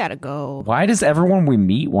 Yeah, we gotta go. Why does everyone we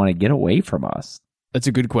meet want to get away from us? That's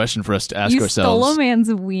a good question for us to ask You ourselves. stole a man's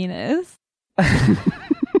weenus.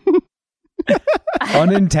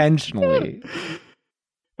 Unintentionally.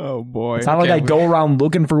 Oh boy. It's not like I go around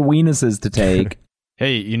looking for weenuses to take.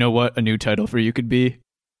 Hey, you know what a new title for you could be?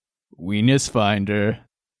 Weenus Finder.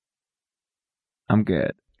 I'm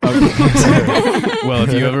good. Well,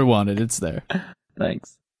 if you ever want it, it's there.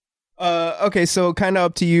 Thanks. Okay, so kind of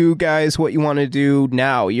up to you guys what you want to do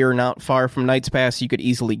now. You're not far from Knight's Pass. You could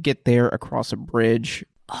easily get there across a bridge.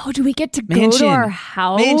 Oh, do we get to go Mansion. to our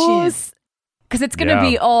house? Mansion. Because it's going to Yeah.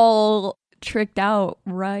 be all tricked out,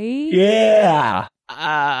 right? Yeah.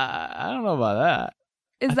 I don't know about that.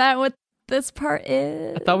 Is that what this part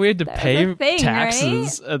is? I thought we had to That was pay a thing,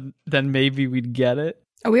 taxes, and then maybe we'd get it.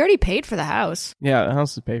 Oh, we already paid for the house. Yeah, the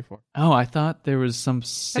house is paid for. Oh, I thought there was some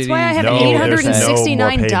city. That's why I have No, there's no more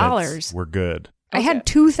 $869. payments. We're good. I had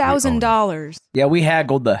 $2,000. Yeah, we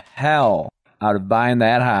haggled the hell out of buying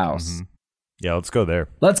that house. Mhm. Yeah, let's go there.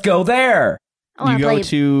 Let's go there. I want You to go play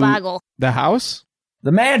to Boggle. the house,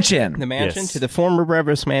 The mansion. the mansion, Yes. to the former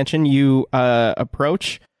Brevis mansion. You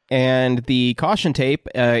approach, and the caution tape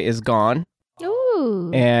is gone,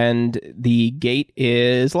 Ooh. and the gate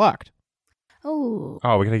is locked. Oh.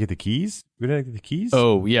 Oh, we gotta get the keys. We gotta get the keys.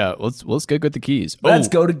 Oh yeah, let's go get the keys. Let's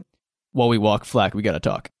go to. While we walk, Flack, we gotta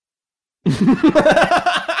talk.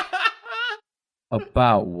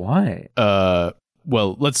 About what?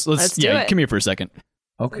 Well, let's Let's do it. come here for a second.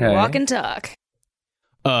 Okay. Walk and talk.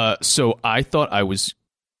 So I thought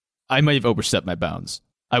I might have overstepped my bounds.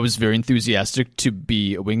 I was very enthusiastic to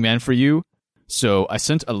be a wingman for you, so I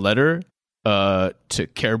sent a letter to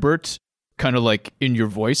Carebert, kind of like in your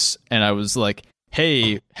voice, and I was like,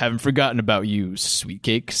 "Hey, haven't forgotten about you, sweet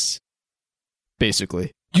cakes."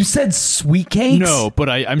 Basically, You said sweet cakes? no, but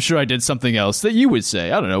I'm sure I did something else that you would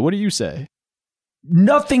say. I don't know. What do you say?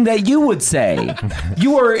 Nothing that you would say.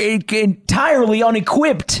 You are entirely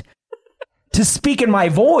unequipped to speak in my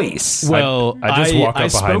voice. Well, I just walk up I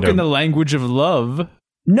spoke behind in him. the language of love.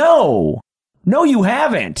 No, you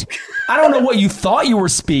haven't. I don't know what you thought you were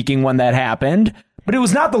speaking when that happened, but it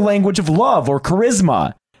was not the language of love or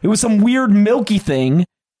charisma. It was some weird milky thing.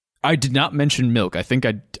 I did not mention milk. I think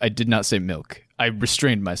I did not say milk. I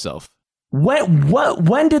restrained myself.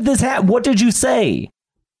 When did this happen? What did you say?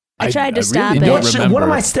 I tried to really stop don't it. What remember.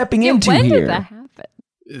 am I stepping Yeah, into when here? did that happen?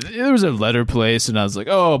 There was a letter place, and I was like,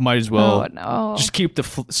 "Oh, might as well Oh, no. just keep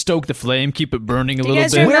stoke the flame, keep it burning a Do you little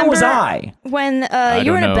guys bit." Where was remember- I? When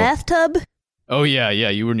You were in don't a know. bathtub? Oh yeah,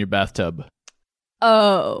 you were in your bathtub.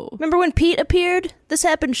 Oh. Remember when Pete appeared? This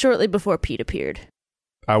happened shortly before Pete appeared.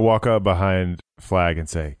 I walk up behind Flag and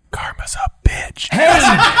say, "Karma's a bitch."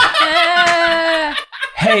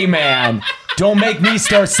 Hey, man, don't make me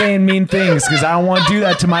start saying mean things because I don't want to do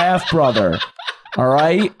that to my F brother. All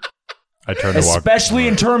right? I turn to walk. Especially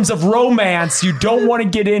in terms of romance, you don't want to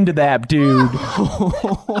get into that, dude.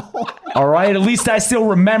 All right, at least I still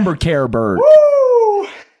remember Care Bird.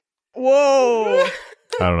 Whoa.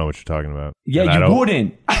 I don't know what you're talking about. Yeah, And I you don't-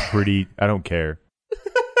 wouldn't. I don't care.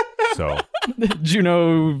 So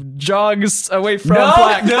Juno jogs away from No,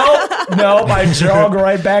 Black. no, I jog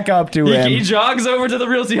right back up to him. He jogs over to the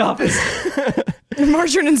realty office.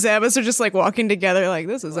 Margarine and Zabas are just like walking together like,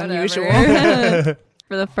 this is unusual.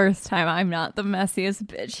 For the first time, I'm not the messiest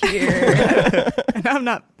bitch here. And I'm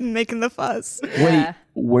not making the fuss. Yeah.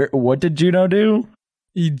 What did Juno do?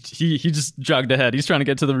 He just jogged ahead. He's trying to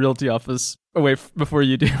get to the realty office before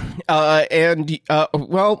you do.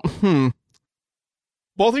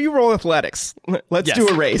 Both of you roll athletics. Let's Yes. do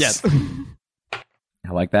a race. Yes.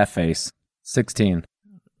 I like that face. 16.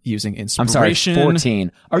 Using I'm sorry, inspiration.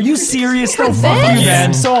 14. Are you serious? No, fuck you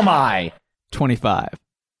then. So am I. 25.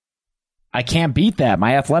 I can't beat that.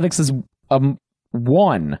 My athletics is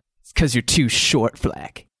 1. It's because you're too short,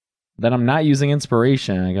 Flack. Then I'm not using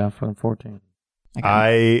inspiration. I got fucking 14.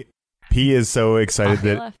 Pete is so excited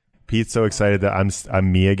that Pete's so excited that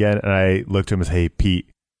I'm me again, and I look to him and say, "Hey, Pete,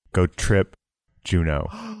 go trip Juno."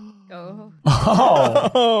 Oh.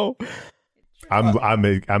 Oh.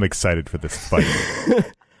 I'm excited for this fight.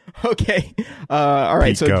 Okay. All right.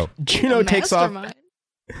 Pete, So go. Juno takes off.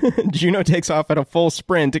 Juno takes off at a full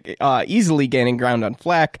sprint, easily gaining ground on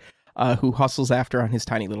Flack, who hustles after on his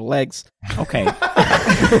tiny little legs. Okay.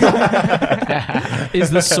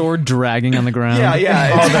 Is the sword dragging on the ground?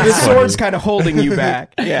 Yeah. The sword's kind of holding you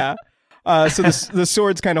back. Yeah. So the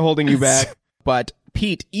sword's kind of holding you back, but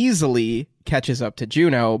Pete easily catches up to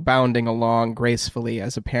Juno, bounding along gracefully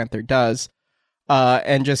as a panther does,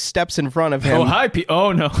 and just steps in front of him. Oh, hi, Pete.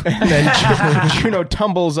 Oh, no. And then Juno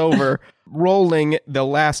tumbles over, rolling the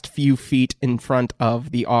last few feet in front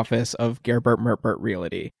of the office of Gerbert Merpert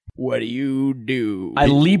Realty. What do you do? I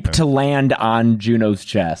leap to land on Juno's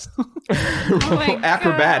chest.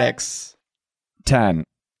 Acrobatics. 10.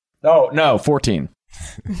 Oh, no, 14.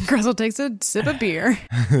 Grezel takes a sip of beer.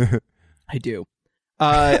 I do.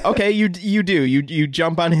 Okay, you do. You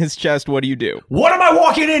jump on his chest. What do you do? What am I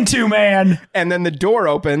walking into, man? And then the door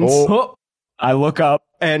opens, Oh. I look up.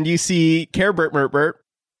 and you see Gerbert Merpert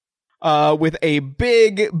with a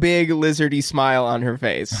big lizardy smile on her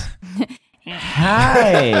face.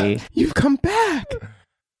 Hi. You've come back.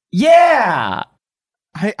 Yeah.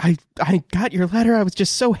 I got your letter. I was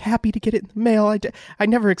just so happy to get it in the mail. I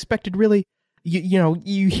never expected really,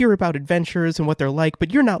 you hear about adventurers and what they're like,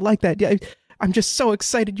 but you're not like that. I'm just so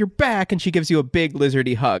excited you're back. And she gives you a big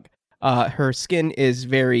lizardy hug. Her skin is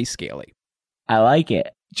very scaly. I like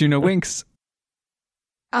it. Juno winks.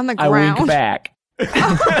 On the I ground. wink back.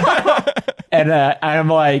 And I'm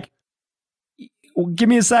like, give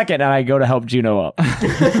me a second. And I go to help Juno up.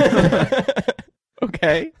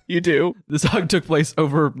 Okay, you do. This hug took place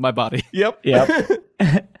over my body. Yep.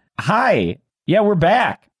 Hi. Yeah, we're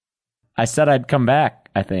back. I said I'd come back,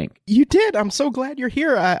 I think. You did. I'm so glad you're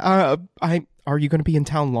here. Are you going to be in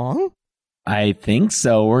town long? I think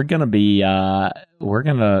so. We're going to be,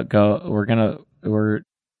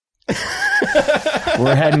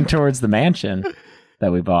 we're heading towards the mansion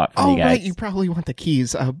that we bought for Oh, you guys. right. You probably want the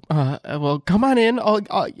keys. Well, come on in. All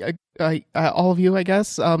of you, I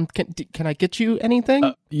guess. Can I get you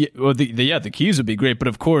anything? The keys would be great, but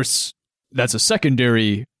of course, that's a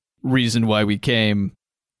secondary reason why we came.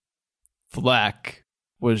 Flack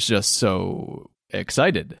was just so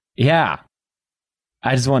excited. Yeah.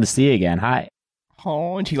 I just want to see you again. Hi.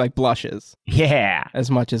 Oh, and she blushes Yeah. as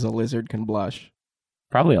much as a lizard can blush.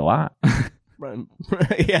 Probably a lot.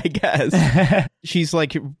 Yeah, I guess. She's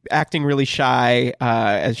acting really shy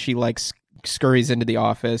as she scurries into the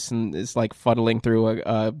office and is fuddling through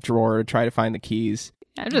a drawer to try to find the keys.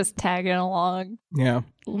 I'm just tagging along. Yeah.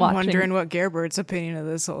 Watching. Wondering what Gerbert's opinion of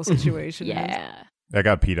this whole situation is. Yeah. I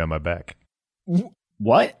got Pete on my back.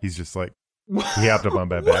 What? He's just he hopped up on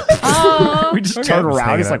my back. Oh, We just Okay. turned Just around.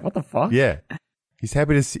 hanging He's out. like, what the fuck? Yeah, he's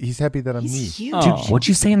happy to see. He's happy that I'm me. He's huge. Dude, what'd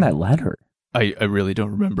you say in that letter? I really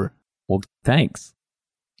don't remember. Well, thanks.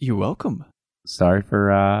 You're welcome. Sorry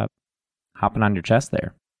for hopping on your chest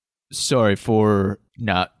there. Sorry for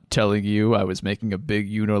not telling you I was making a big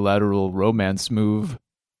unilateral romance move.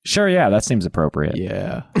 Sure, yeah, that seems appropriate.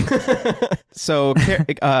 Yeah. So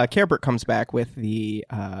Gerbert comes back with the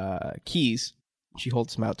keys. She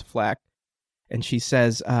holds them out to Flack, and she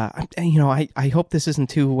says, I hope this isn't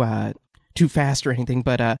too fast or anything,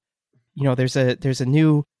 but there's a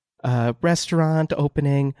new restaurant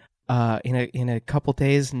opening in a couple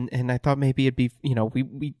days, and I thought maybe it'd be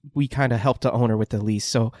we kind of helped the owner with the lease,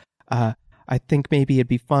 so I think maybe it'd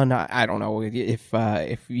be fun. I don't know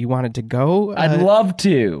if you wanted to go. I'd love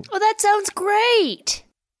to. Oh, that sounds great.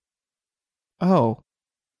 Oh,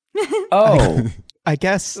 I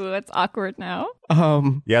guess. Ooh, it's awkward now.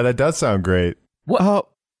 Yeah, that does sound great. Oh,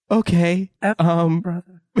 okay.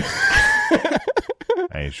 Brother.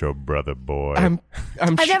 I ain't your brother, boy. I've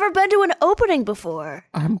never been to an opening before.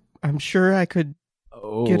 I'm sure I could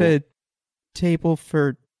get a table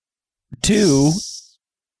for 2.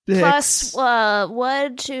 6. Plus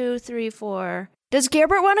 1, 2, 3, 4. Does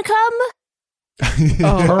Gerbert want to come?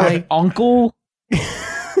 Her uncle?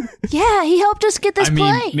 Yeah, he helped us get this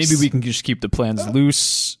place. Maybe we can just keep the plans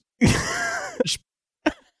loose.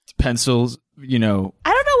 Pencils, I don't know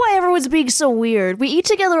why everyone's being so weird. We eat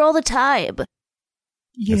together all the time.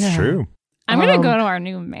 Yeah, That's true. I'm gonna go to our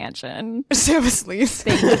new mansion. Samus leaves.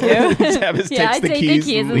 Thank you. Samus Yeah, takes I the take keys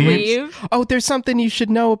the keys and and leaves. leave. Oh, there's something you should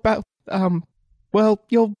know about. Well,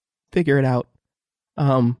 you'll figure it out.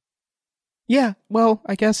 Yeah. Well,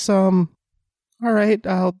 I guess. All right.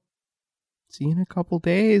 I'll see you in a couple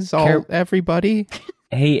days. Everybody.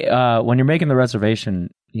 Hey, when you're making the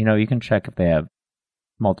reservation, you can check if they have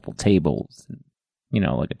multiple tables.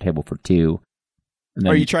 Like a table for 2. And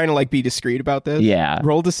then, Are you trying to be discreet about this? Yeah.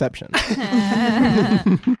 Roll deception.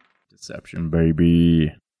 Deception,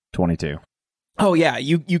 baby. 22. Oh yeah,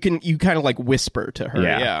 you kind of whisper to her.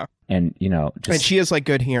 Yeah. Yeah. And And she has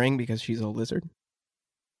good hearing because she's a lizard.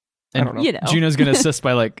 And I don't know. Juno's gonna assist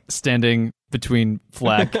by standing between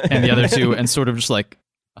Flack and the other two and sort of just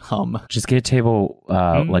hum. just get a table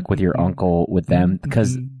with your uncle with them,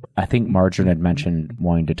 because I think Margarine had mentioned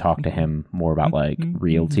wanting to talk to him more about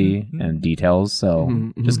realty and details.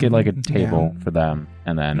 So just get a table for them,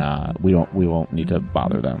 and then we won't need to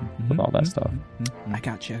bother them with all that stuff. I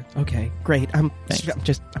got you. Okay, great. I'm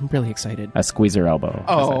really excited. I squeeze her elbow.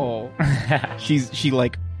 Oh, she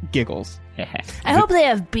giggles. I hope they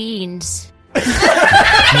have beans.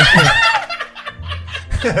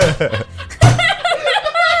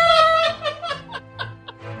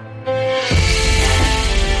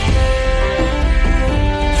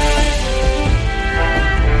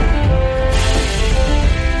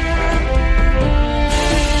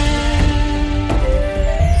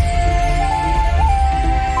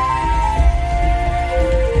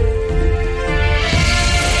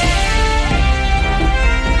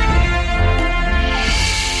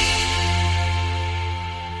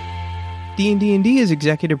 D&D is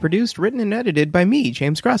executive produced, written, and edited by me,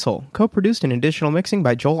 James Gressel. Co-produced and additional mixing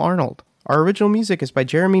by Joel Arnold. Our original music is by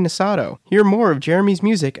Jeremy Nisato. Hear more of Jeremy's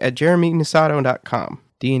music at jeremynisato.com.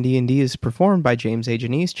 D&D is performed by James A.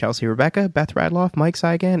 Janice, Chelsea Rebecca, Beth Radloff, Mike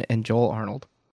Saigan, and Joel Arnold.